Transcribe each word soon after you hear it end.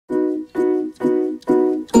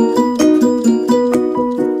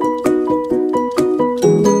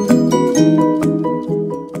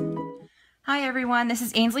everyone, this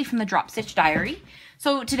is Ainsley from the Drop Stitch Diary.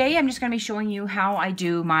 So today I'm just going to be showing you how I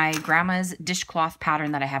do my grandma's dishcloth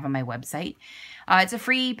pattern that I have on my website. It's a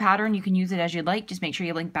free pattern, you can use it as you'd like, just make sure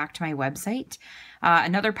you link back to my website.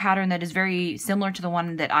 Another pattern that is very similar to the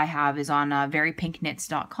one that I have is on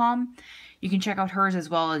verypinknits.com. You can check out hers as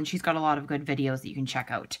well, and she's got a lot of good videos that you can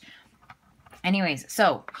check out. Anyways,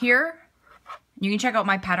 so here you can check out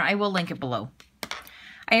my pattern. I will link it below.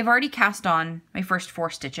 I have already cast on my first 4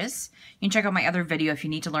 stitches. You can check out my other video if you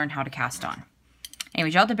need to learn how to cast on.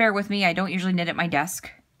 Anyways, you'll have to bear with me. I don't usually knit at my desk.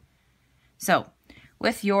 So,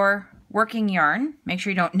 with your working yarn, make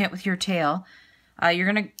sure you don't knit with your tail. You're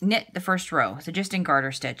going to knit the first row, so just in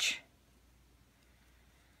garter stitch.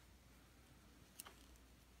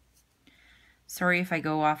 Sorry if I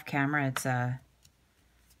go off camera.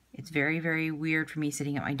 It's very, very weird for me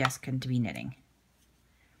sitting at my desk and to be knitting.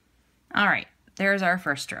 All right. There's our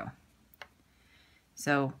first row.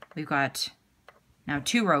 So we've got now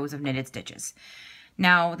 2 rows of knitted stitches.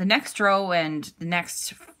 Now the next row and the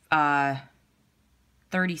next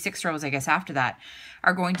 36 rows, I guess, after that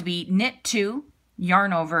are going to be knit 2,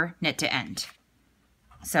 yarn over, knit to end.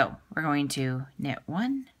 So we're going to knit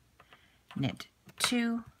 1, knit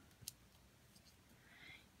 2,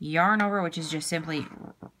 yarn over, which is just simply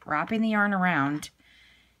wrapping the yarn around,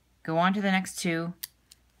 go on to the next 2,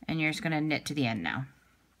 and you're just going to knit to the end now.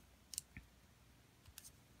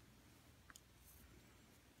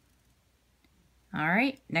 All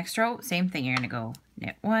right, next row, same thing. You're going to go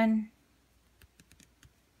knit 1,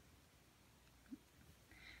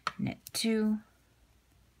 knit 2,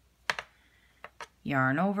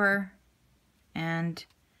 yarn over, and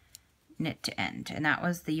knit to end. And that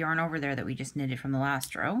was the yarn over there that we just knitted from the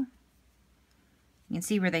last row. You can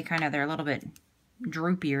see where they're a little bit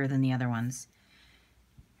droopier than the other ones.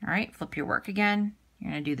 All right, flip your work again.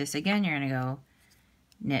 You're going to do this again. You're going to go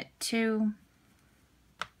knit 2,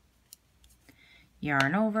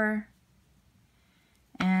 yarn over,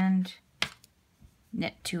 and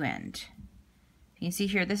knit to end. You can see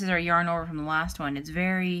here, this is our yarn over from the last one. It's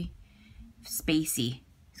very spacey.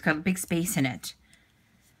 It's got a big space in it.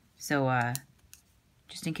 So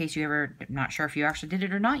just in case you ever not sure if you actually did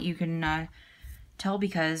it or not, you can tell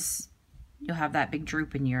because you'll have that big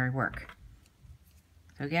droop in your work.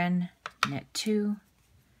 So again, knit 2,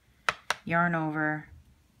 yarn over,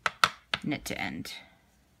 knit to end.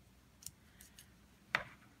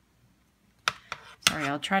 Sorry,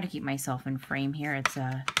 I'll try to keep myself in frame here. It's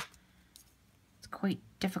quite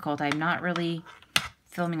difficult. I'm not really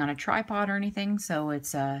filming on a tripod or anything, so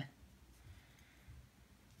it's I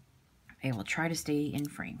will try to stay in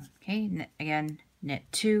frame. Okay, again, knit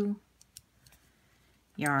 2,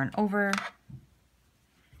 yarn over,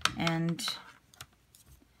 and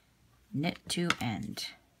knit to end.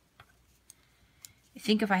 I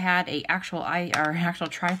think if I had an actual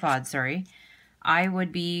tripod, sorry, I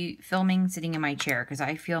would be filming sitting in my chair because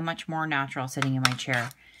I feel much more natural sitting in my chair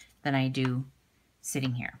than I do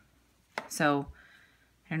sitting here. So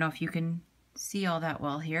I don't know if you can see all that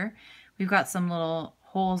well here. We've got some little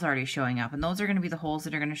holes already showing up, and those are going to be the holes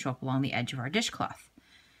that are going to show up along the edge of our dishcloth.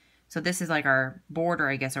 So this is like our border,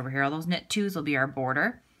 I guess, over here. All those knit 2s will be our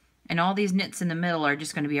border. And all these knits in the middle are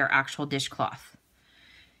just going to be our actual dishcloth.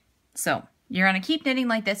 So you're going to keep knitting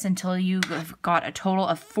like this until you've got a total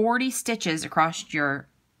of 40 stitches across your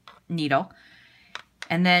needle.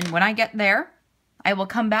 And then when I get there, I will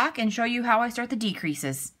come back and show you how I start the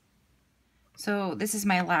decreases. So this is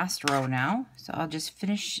my last row now. So I'll just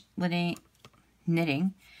finish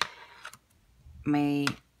knitting my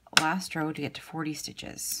last row to get to 40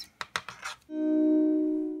 stitches.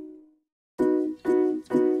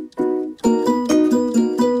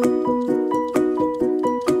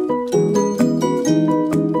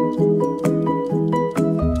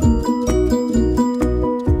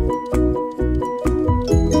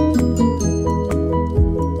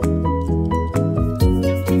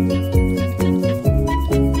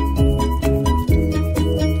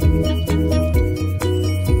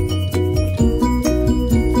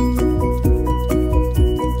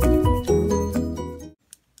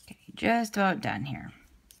 Just about done here.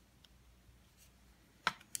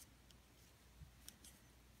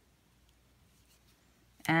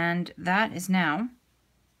 And that is now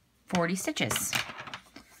 40 stitches.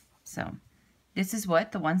 So this is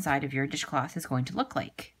what the one side of your dishcloth is going to look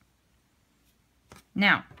like.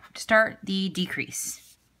 Now, to start the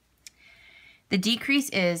decrease. The decrease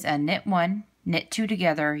is a knit 1, knit 2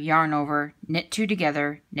 together, yarn over, knit 2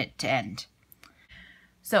 together, knit to end.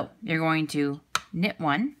 So you're going to knit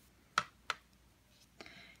 1,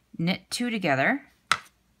 knit 2 together,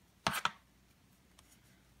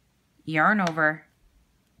 yarn over,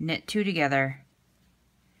 knit 2 together,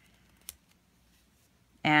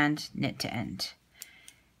 and knit to end.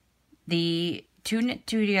 The 2 knit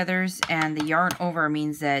 2 togethers and the yarn over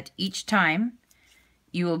means that each time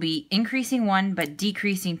you will be increasing 1 but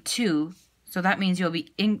decreasing 2. So that means you'll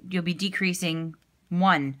be decreasing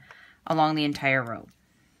 1 along the entire row.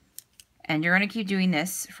 And you're going to keep doing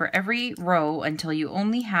this for every row until you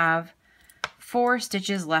only have 4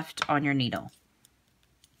 stitches left on your needle.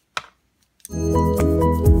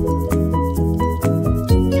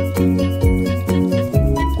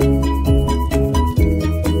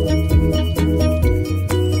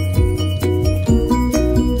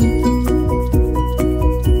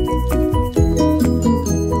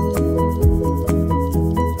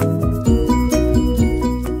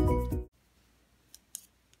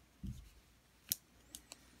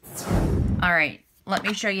 All right, let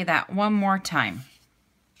me show you that one more time.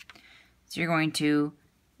 So you're going to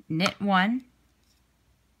knit 1,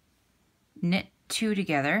 knit 2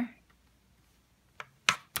 together,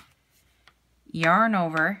 yarn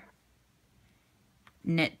over,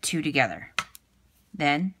 knit 2 together,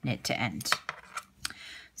 then knit to end.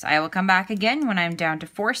 So I will come back again when I'm down to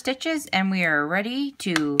 4 stitches and we are ready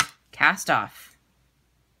to cast off.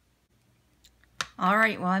 All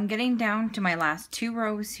right, well, I'm getting down to my last 2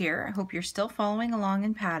 rows here. I hope you're still following along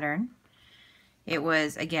in pattern. It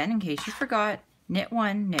was, again, in case you forgot, knit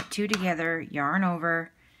 1, knit 2 together, yarn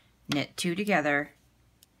over, knit 2 together,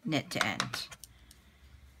 knit to end.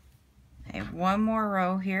 I have 1 more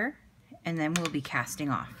row here, and then we'll be casting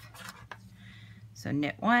off. So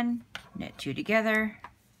knit 1, knit 2 together,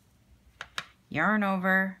 yarn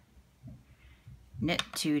over, knit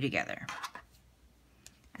 2 together.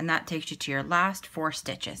 And that takes you to your last 4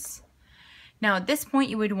 stitches. Now at this point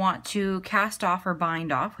you would want to cast off or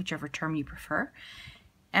bind off, whichever term you prefer,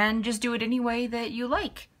 and just do it any way that you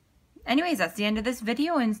like. Anyways, that's the end of this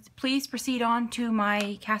video, and please proceed on to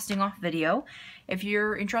my casting off video if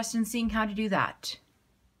you're interested in seeing how to do that.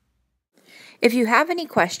 If you have any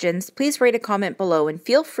questions, please write a comment below and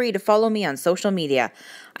feel free to follow me on social media.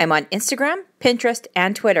 I'm on Instagram, Pinterest,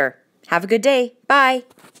 and Twitter. Have a good day. Bye!